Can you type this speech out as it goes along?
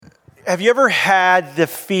Have you ever had the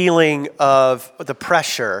feeling of the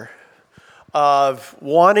pressure of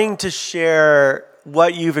wanting to share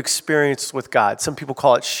what you've experienced with God? Some people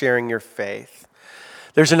call it sharing your faith.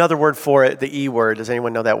 There's another word for it, the E word. Does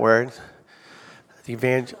anyone know that word?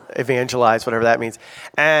 Evangelize, whatever that means.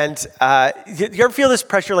 And you ever feel this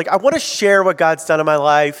pressure, like, I want to share what God's done in my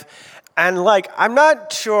life, and like, I'm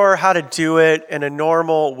not sure how to do it in a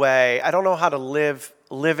normal way. I don't know how to live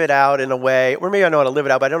it out in a way, or maybe I know how to live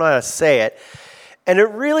it out, but I don't know how to say it. And it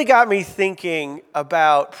really got me thinking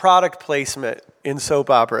about product placement in soap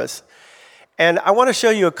operas. And I want to show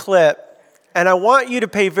you a clip, and I want you to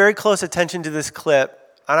pay very close attention to this clip,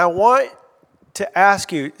 and I want to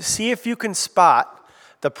ask you, see if you can spot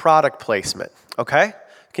the product placement, okay?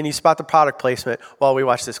 Can you spot the product placement while we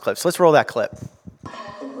watch this clip? So let's roll that clip. It's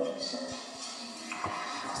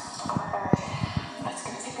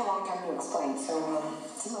going to take a long time to explain, so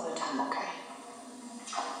some other time, okay?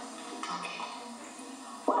 Okay.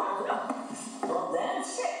 Well,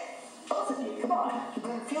 that's it. Both of you, come on. You're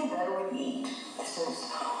going to feel better when you eat. This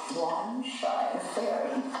is one shy of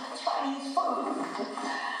fairy Chinese food.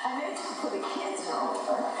 I made this for the kids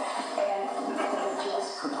over, and they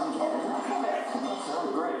just couldn't get enough of it. That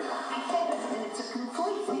sounds great. And it's a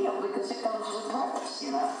complete meal because it comes with rice,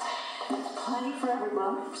 you know. It's plenty for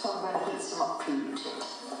everyone, so I'm going to heat some up for you too.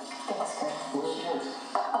 That's good. Where's yours?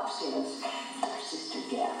 Upstairs. Our sister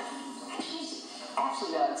Gab. She's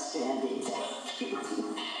absolutely outstanding. Thank you.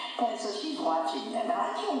 And so she's watching them. And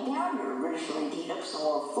I came down here originally to heat up some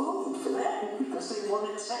more food for them because they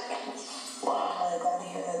wanted seconds. Well, I'm glad to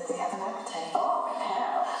hear that they have an appetite. Oh,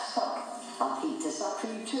 hell. So I'll heat this up for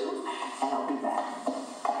you too, and I'll be back.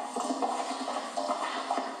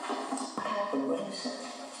 What is it?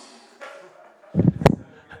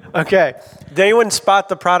 Okay, did anyone spot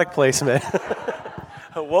the product placement?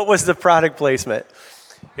 What was the product placement?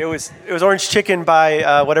 It was orange chicken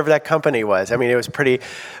by whatever that company was. I mean, it was pretty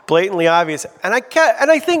blatantly obvious. And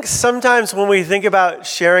I think sometimes when we think about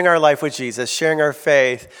sharing our life with Jesus, sharing our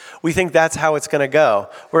faith, we think that's how it's going to go.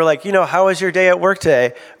 We're like, how was your day at work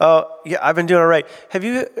today? Oh, yeah, I've been doing all right. Have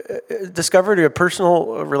you discovered a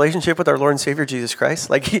personal relationship with our Lord and Savior, Jesus Christ?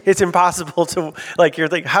 Like, it's impossible to, like, you're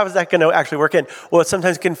like, how is that going to actually work in? Well, it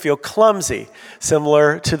sometimes can feel clumsy,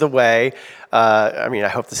 similar to the way, I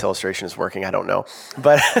hope this illustration is working. I don't know.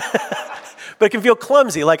 But but it can feel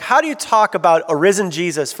clumsy. Like, how do you talk about a risen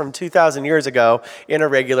Jesus from 2,000 years ago in a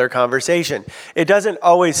regular conversation? It doesn't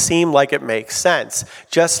always seem like it makes sense.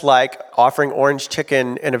 Just like offering orange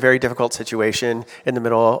chicken in a very difficult situation in the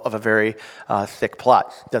middle of a very thick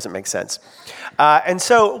plot. Doesn't make sense. And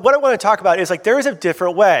so what I want to talk about is, like, there is a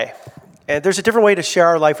different way. And there's a different way to share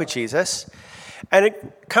our life with Jesus. And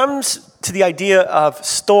it comes to the idea of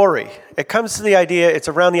story. It comes to the idea, it's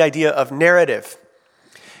around the idea of narrative.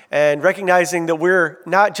 And recognizing that we're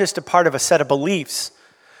not just a part of a set of beliefs,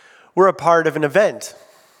 we're a part of an event.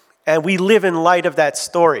 And we live in light of that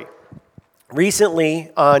story.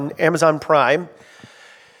 Recently on Amazon Prime,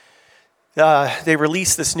 they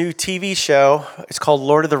released this new TV show. It's called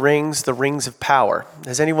Lord of the Rings, The Rings of Power.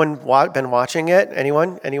 Has anyone been watching it?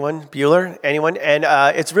 Anyone? Bueller? Anyone? And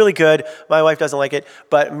it's really good. My wife doesn't like it,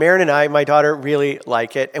 but Marin and I, my daughter, really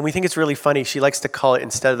like it. And we think it's really funny. She likes to call it,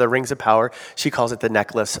 instead of the Rings of Power, she calls it the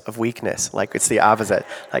Necklace of Weakness. Like, it's the opposite.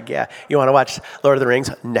 Like, yeah, you want to watch Lord of the Rings,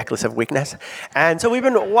 Necklace of Weakness? And so we've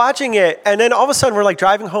been watching it, and then all of a sudden we're like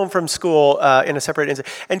driving home from school in a separate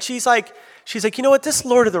incident, and she's like, you know what, this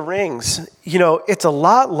Lord of the Rings, it's a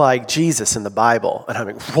lot like Jesus in the Bible. And I'm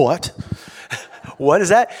like, what? What is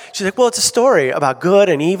that? She's like, well, it's a story about good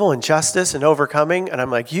and evil and justice and overcoming. And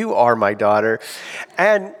I'm like, you are my daughter.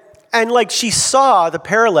 And like, she saw the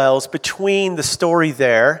parallels between the story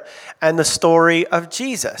there and the story of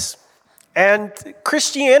Jesus. And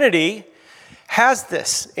Christianity has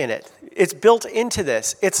this in it. It's built into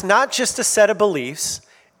this. It's not just a set of beliefs.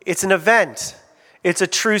 It's an event. It's a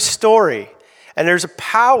true story, and there's a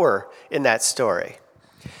power in that story.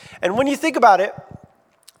 And when you think about it,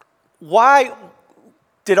 why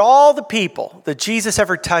did all the people that Jesus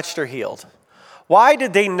ever touched or healed, why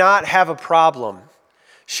did they not have a problem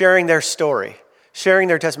sharing their story, sharing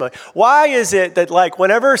their testimony? Why is it that, like,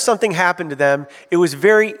 whenever something happened to them, it was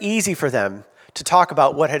very easy for them to talk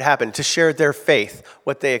about what had happened, to share their faith,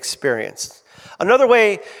 what they experienced? Another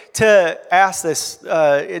way to ask this,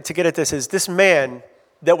 to get at this, is this man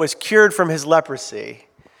that was cured from his leprosy.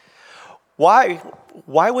 Why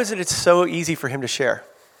was it so easy for him to share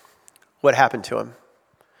what happened to him?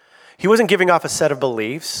 He wasn't giving off a set of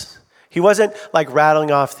beliefs. He wasn't like rattling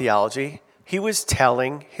off theology. He was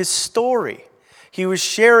telling his story. He was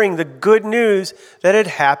sharing the good news that had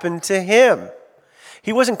happened to him.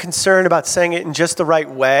 He wasn't concerned about saying it in just the right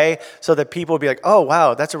way so that people would be like, oh,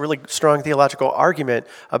 wow, that's a really strong theological argument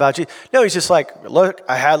about Jesus. No, he's just like, look,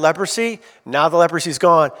 I had leprosy. Now the leprosy's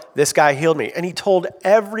gone. This guy healed me. And he told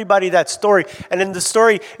everybody that story. And in the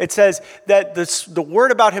story, it says that the word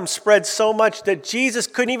about him spread so much that Jesus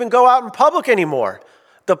couldn't even go out in public anymore.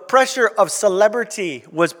 The pressure of celebrity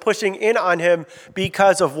was pushing in on him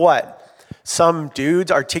because of what? Some dude's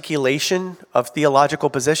articulation of theological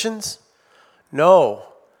positions? No,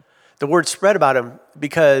 the word spread about him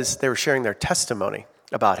because they were sharing their testimony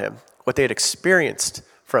about him, what they had experienced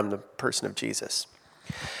from the person of Jesus.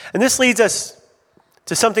 And this leads us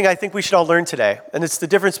to something I think we should all learn today, and it's the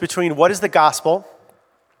difference between what is the gospel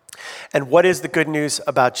and what is the good news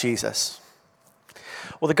about Jesus.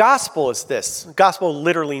 Well, the gospel is this. The gospel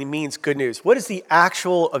literally means good news. What is the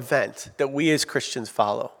actual event that we as Christians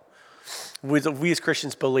follow? We as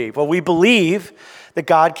Christians believe? Well, we believe that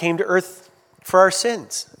God came to earth for our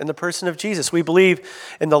sins in the person of Jesus. We believe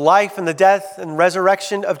in the life and the death and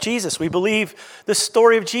resurrection of Jesus. We believe the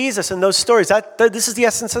story of Jesus and those stories. This is the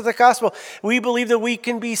essence of the gospel. We believe that we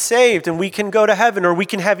can be saved and we can go to heaven or we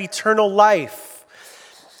can have eternal life.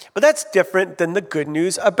 But that's different than the good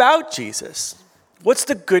news about Jesus. What's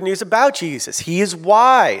the good news about Jesus? He is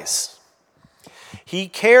wise. He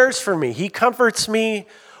cares for me. He comforts me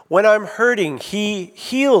when I'm hurting. He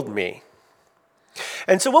healed me.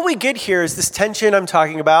 And so what we get here is this tension I'm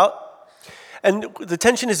talking about. And the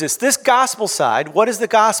tension is this gospel side, what is the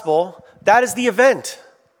gospel? That is the event.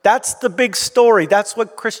 That's the big story. That's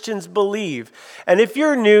what Christians believe. And if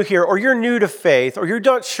you're new here or you're new to faith or you're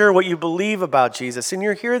not sure what you believe about Jesus and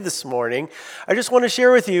you're here this morning, I just want to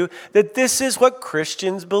share with you that this is what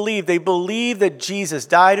Christians believe. They believe that Jesus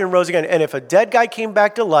died and rose again. And if a dead guy came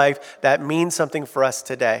back to life, that means something for us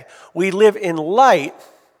today. We live in light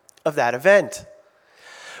of that event.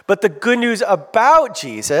 But the good news about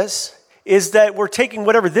Jesus is that we're taking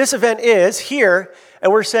whatever this event is here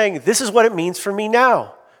and we're saying, this is what it means for me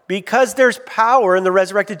now. Because there's power in the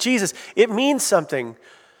resurrected Jesus, it means something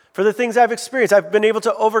for the things I've experienced. I've been able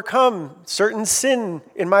to overcome certain sin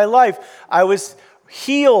in my life. I was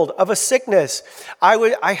healed of a sickness.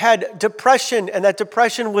 I had depression, and that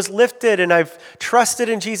depression was lifted, and I've trusted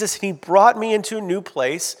in Jesus, and he brought me into a new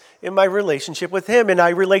place in my relationship with him, and I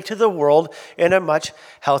relate to the world in a much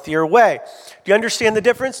healthier way. Do you understand the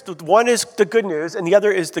difference? One is the good news, and the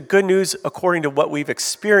other is the good news according to what we've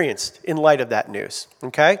experienced in light of that news,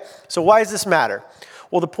 okay? So why does this matter?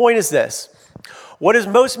 Well, the point is this. What is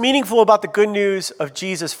most meaningful about the good news of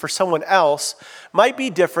Jesus for someone else might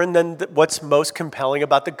be different than what's most compelling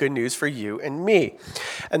about the good news for you and me.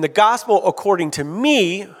 And the gospel, according to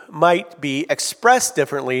me, might be expressed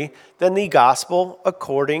differently than the gospel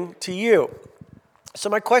according to you.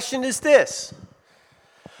 So my question is this.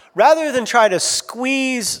 Rather than try to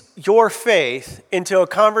squeeze your faith into a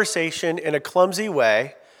conversation in a clumsy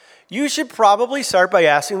way, you should probably start by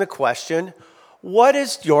asking the question, what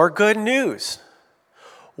is your good news?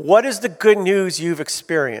 What is the good news you've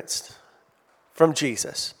experienced from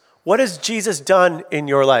Jesus? What has Jesus done in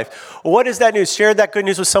your life? What is that news? Share that good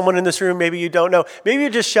news with someone in this room. Maybe you don't know. Maybe you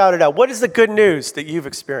just shout it out. What is the good news that you've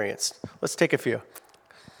experienced? Let's take a few.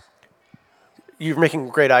 You're making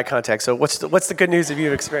great eye contact. So what's the good news that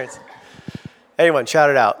you've experienced? Anyone, shout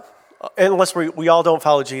it out. Unless we all don't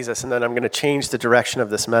follow Jesus, and then I'm going to change the direction of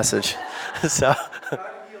this message. So,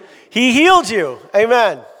 he healed you.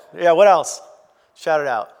 Amen. Yeah, what else? Shout it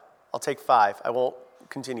out. I'll take 5. I won't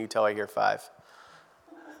continue till I hear 5.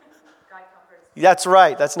 That's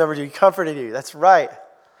right. That's number 2. He comforted you. That's right.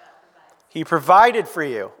 He provided for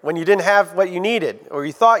you when you didn't have what you needed or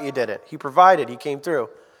you thought you didn't. He provided. He came through.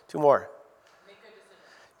 2 more.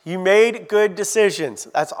 You made good decisions.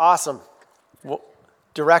 That's awesome. Well,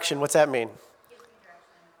 direction. What's that mean?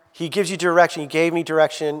 He gives you direction. He gave me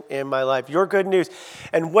direction in my life. Your good news.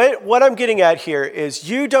 And what I'm getting at here is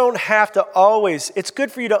you don't have to always, it's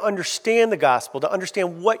good for you to understand the gospel, to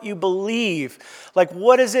understand what you believe. Like,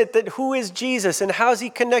 what is it who is Jesus and how is he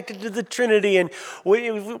connected to the Trinity? And,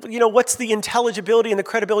 what's the intelligibility and the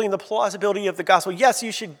credibility and the plausibility of the gospel? Yes,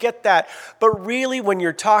 you should get that. But really, when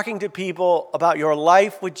you're talking to people about your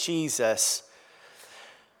life with Jesus,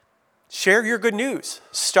 share your good news.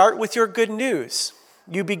 Start with your good news.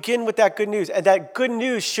 You begin with that good news, and that good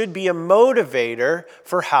news should be a motivator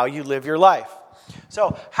for how you live your life.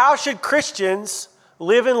 So how should Christians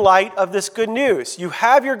live in light of this good news? You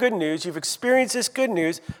have your good news. You've experienced this good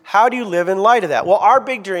news. How do you live in light of that? Well, our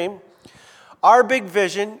big dream, our big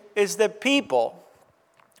vision is that people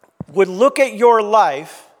would look at your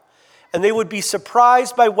life and they would be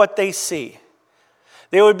surprised by what they see.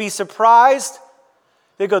 They would be surprised.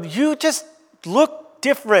 They go, you just look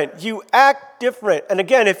different. You act different. And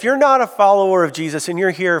again, if you're not a follower of Jesus and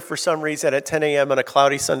you're here for some reason at 10 a.m. on a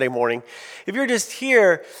cloudy Sunday morning, if you're just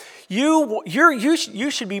here, you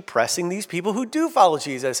should be pressing these people who do follow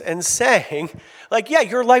Jesus and saying, like, yeah,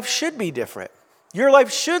 your life should be different. Your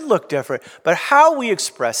life should look different. But how we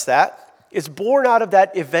express that is born out of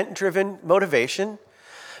that event-driven motivation.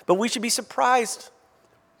 But we should be surprised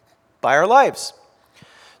by our lives.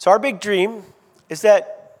 So our big dream is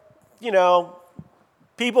that,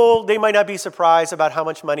 people, they might not be surprised about how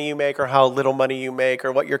much money you make or how little money you make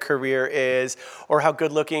or what your career is or how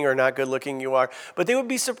good looking or not good looking you are. But they would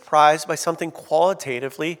be surprised by something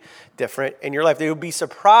qualitatively different in your life. They would be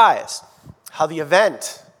surprised how the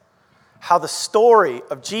event, how the story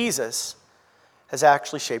of Jesus has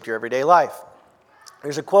actually shaped your everyday life.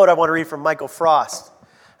 There's a quote I want to read from Michael Frost.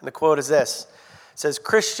 And the quote is this. It says,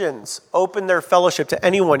 Christians opened their fellowship to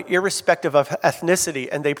anyone irrespective of ethnicity,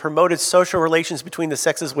 and they promoted social relations between the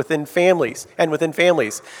sexes within families.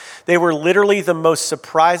 They were literally the most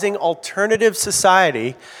surprising alternative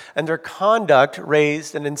society, and their conduct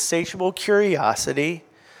raised an insatiable curiosity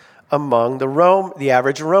among the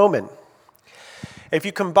average Roman. If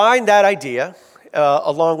you combine that idea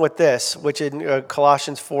along with this, which in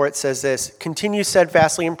Colossians 4, it says this, continue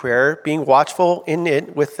steadfastly in prayer, being watchful in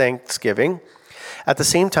it with thanksgiving. At the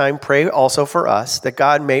same time, pray also for us, that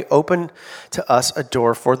God may open to us a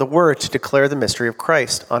door for the word to declare the mystery of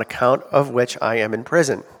Christ, on account of which I am in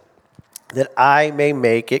prison, that I may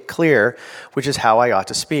make it clear, which is how I ought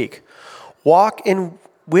to speak. Walk in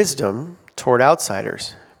wisdom toward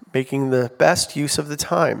outsiders, making the best use of the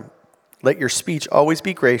time. Let your speech always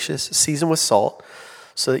be gracious, seasoned with salt,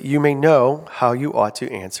 so that you may know how you ought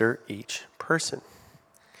to answer each person.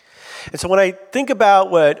 And so when I think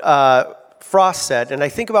about what Frost said, and I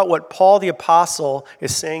think about what Paul the Apostle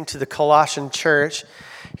is saying to the Colossian church,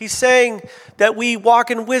 he's saying that we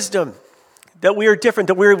walk in wisdom, that we are different,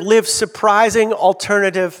 that we live surprising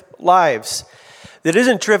alternative lives. That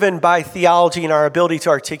isn't driven by theology and our ability to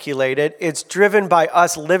articulate it. It's driven by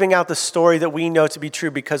us living out the story that we know to be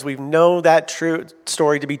true because we know that true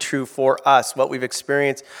story to be true for us, what we've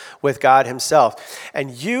experienced with God himself.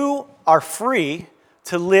 And you are free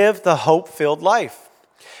to live the hope-filled life.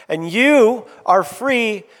 And you are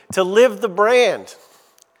free to live the brand.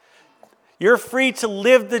 You're free to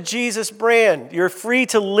live the Jesus brand. You're free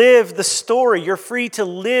to live the story. You're free to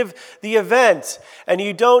live the event. And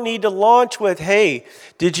you don't need to launch with, hey,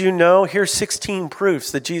 did you know? Here's 16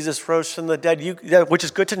 proofs that Jesus rose from the dead, which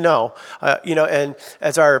is good to know. And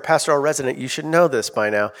as our pastoral resident, you should know this by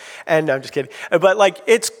now. And I'm just kidding. But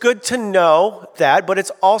it's good to know that, but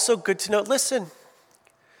it's also good to know, listen,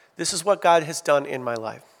 this is what God has done in my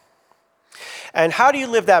life. And how do you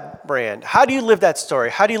live that brand? How do you live that story?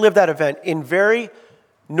 How do you live that event? In very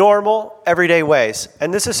normal, everyday ways.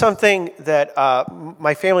 And this is something that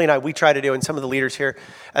my family and I, we try to do, and some of the leaders here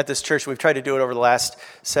at this church, we've tried to do it over the last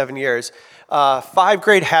 7 years. 5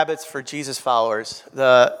 great habits for Jesus followers.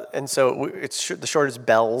 The short is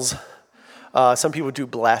bells. Some people do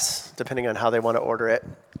bless, depending on how they want to order it.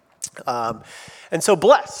 And so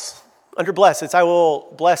bless. Under bless, it's I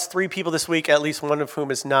will bless 3 people this week, at least one of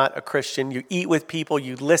whom is not a Christian. You eat with people,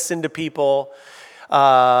 you listen to people,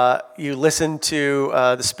 you listen to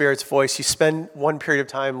the Spirit's voice, you spend one period of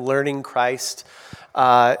time learning Christ,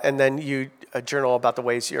 and then you journal about the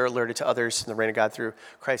ways you're alerted to others in the reign of God through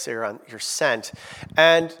Christ that you're sent.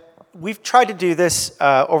 And we've tried to do this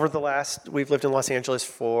we've lived in Los Angeles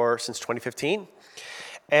since 2015.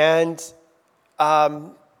 And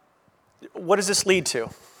what does this lead to?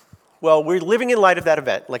 Well, we're living in light of that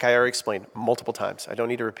event, like I already explained multiple times. I don't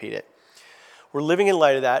need to repeat it. We're living in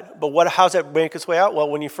light of that, but how's that make its way out? Well,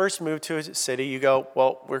 when you first move to a city, you go,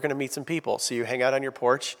 well, we're going to meet some people. So you hang out on your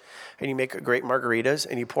porch, and you make great margaritas,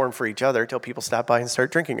 and you pour them for each other until people stop by and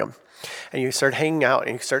start drinking them. And you start hanging out,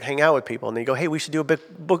 and you start hanging out with people, and they go, hey, we should do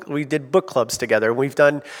we did book clubs together, and we've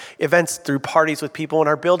done events through parties with people in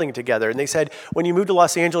our building together. And they said, when you move to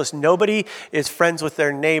Los Angeles, nobody is friends with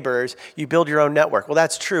their neighbors. You build your own network. Well,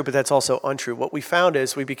 that's true, but that's also untrue. What we found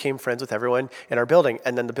is we became friends with everyone in our building,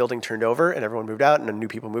 and then the building turned over, and everyone moved out, and then new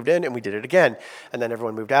people moved in, and we did it again. And then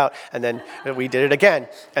everyone moved out, and then we did it again.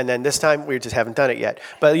 And then this time, we just haven't done it yet.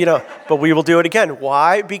 But we will do it again.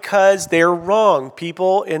 Why? Because they're wrong.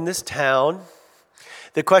 People in this town,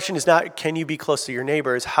 the question is not, can you be close to your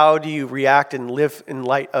neighbors? How do you react and live in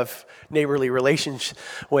light of neighborly relations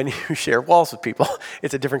when you share walls with people?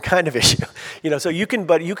 It's a different kind of issue. So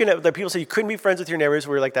the people say you couldn't be friends with your neighbors.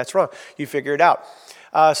 We're like, that's wrong. You figure it out.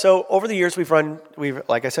 So over the years,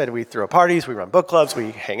 like I said, we throw parties, we run book clubs,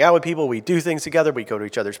 we hang out with people, we do things together, we go to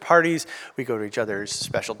each other's parties, we go to each other's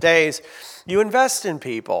special days. You invest in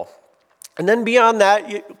people. And then beyond that,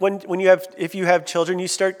 if you have children, you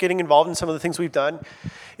start getting involved in some of the things we've done,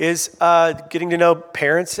 is getting to know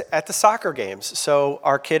parents at the soccer games. So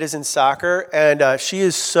our kid is in soccer, and she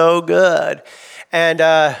is so good. And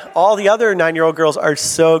all the other 9-year-old girls are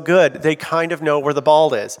so good. They kind of know where the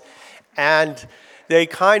ball is. And they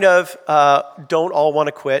kind of don't all want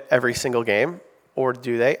to quit every single game, or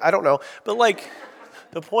do they? I don't know. But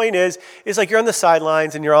the point is like you're on the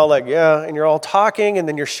sidelines and you're all like, yeah, and you're all talking and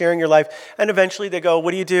then you're sharing your life. And eventually they go,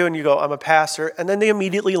 what do you do? And you go, I'm a pastor. And then they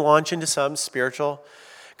immediately launch into some spiritual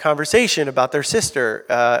conversation about their sister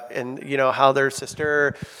and, how their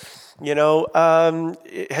sister, has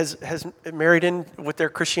married in with their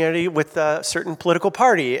Christianity with a certain political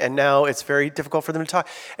party. And now it's very difficult for them to talk.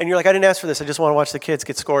 And you're like, I didn't ask for this. I just want to watch the kids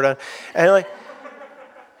get scored on. And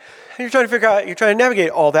you're trying to navigate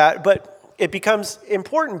all that. But it becomes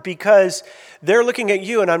important because they're looking at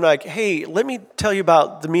you, and I'm like, hey, let me tell you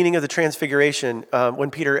about the meaning of the Transfiguration when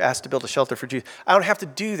Peter asked to build a shelter for Jews. I don't have to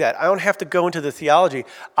do that. I don't have to go into the theology.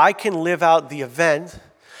 I can live out the event.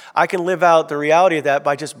 I can live out the reality of that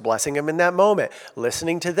by just blessing them in that moment,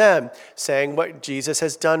 listening to them, saying what Jesus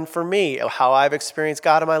has done for me, how I've experienced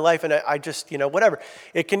God in my life, and I just, whatever.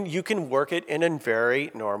 You can work it in a very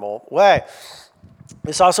normal way.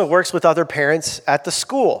 This also works with other parents at the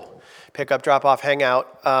school. Pick up, drop off, hang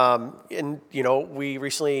out. We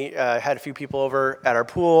recently had a few people over at our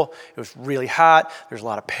pool. It was really hot. There's a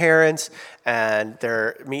lot of parents, and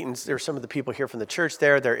they're meeting. There's some of the people here from the church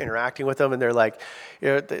there. They're interacting with them, and they're like,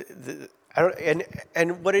 and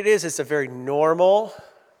what it is a very normal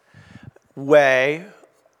way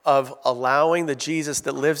of allowing the Jesus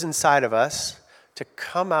that lives inside of us to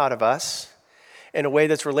come out of us in a way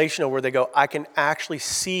that's relational, where they go, I can actually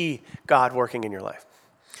see God working in your life.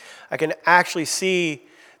 I can actually see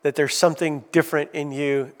that there's something different in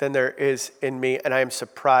you than there is in me, and I am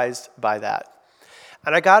surprised by that.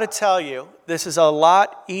 And I got to tell you, this is a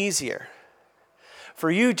lot easier for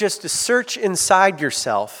you just to search inside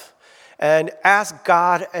yourself and ask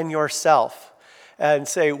God and yourself and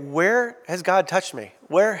say, where has God touched me?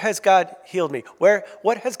 Where has God healed me?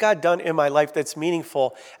 What has God done in my life that's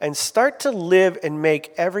meaningful? And start to live and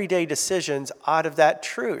make everyday decisions out of that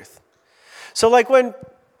truth. So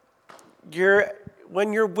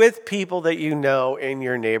when you're with people that you know in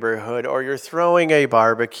your neighborhood, or you're throwing a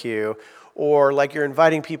barbecue, or you're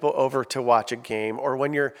inviting people over to watch a game, or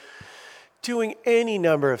when you're doing any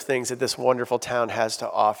number of things that this wonderful town has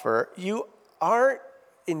to offer, you aren't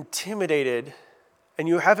intimidated and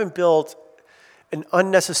you haven't built an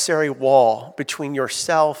unnecessary wall between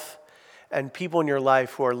yourself and people in your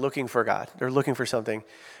life who are looking for God. They're looking for something.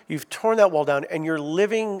 You've torn that wall down and you're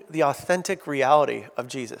living the authentic reality of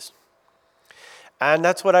Jesus. And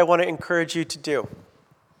that's what I want to encourage you to do.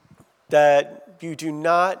 That you do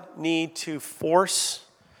not need to force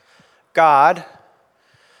God,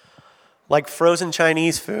 like frozen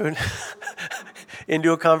Chinese food,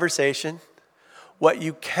 into a conversation. What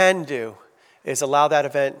you can do is allow that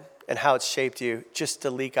event and how it's shaped you just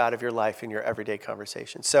to leak out of your life in your everyday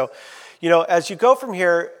conversation. So, as you go from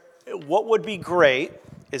here, what would be great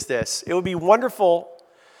is this. It would be wonderful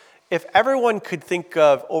if everyone could think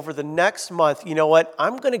of, over the next month,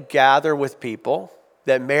 I'm going to gather with people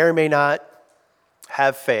that may or may not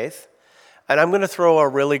have faith, and I'm going to throw a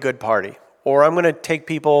really good party, or I'm going to take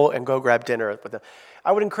people and go grab dinner with them.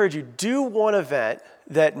 I would encourage you, do one event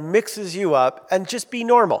that mixes you up and just be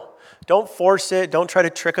normal. Don't force it. Don't try to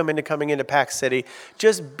trick them into coming into Pack City.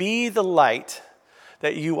 Just be the light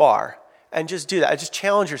that you are, and just do that. Just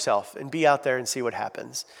challenge yourself and be out there and see what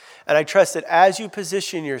happens. And I trust that as you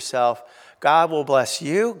position yourself, God will bless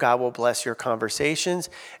you, God will bless your conversations,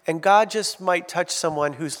 and God just might touch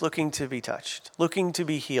someone who's looking to be touched, looking to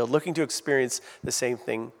be healed, looking to experience the same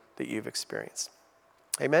thing that you've experienced.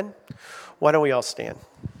 Amen? Why don't we all stand?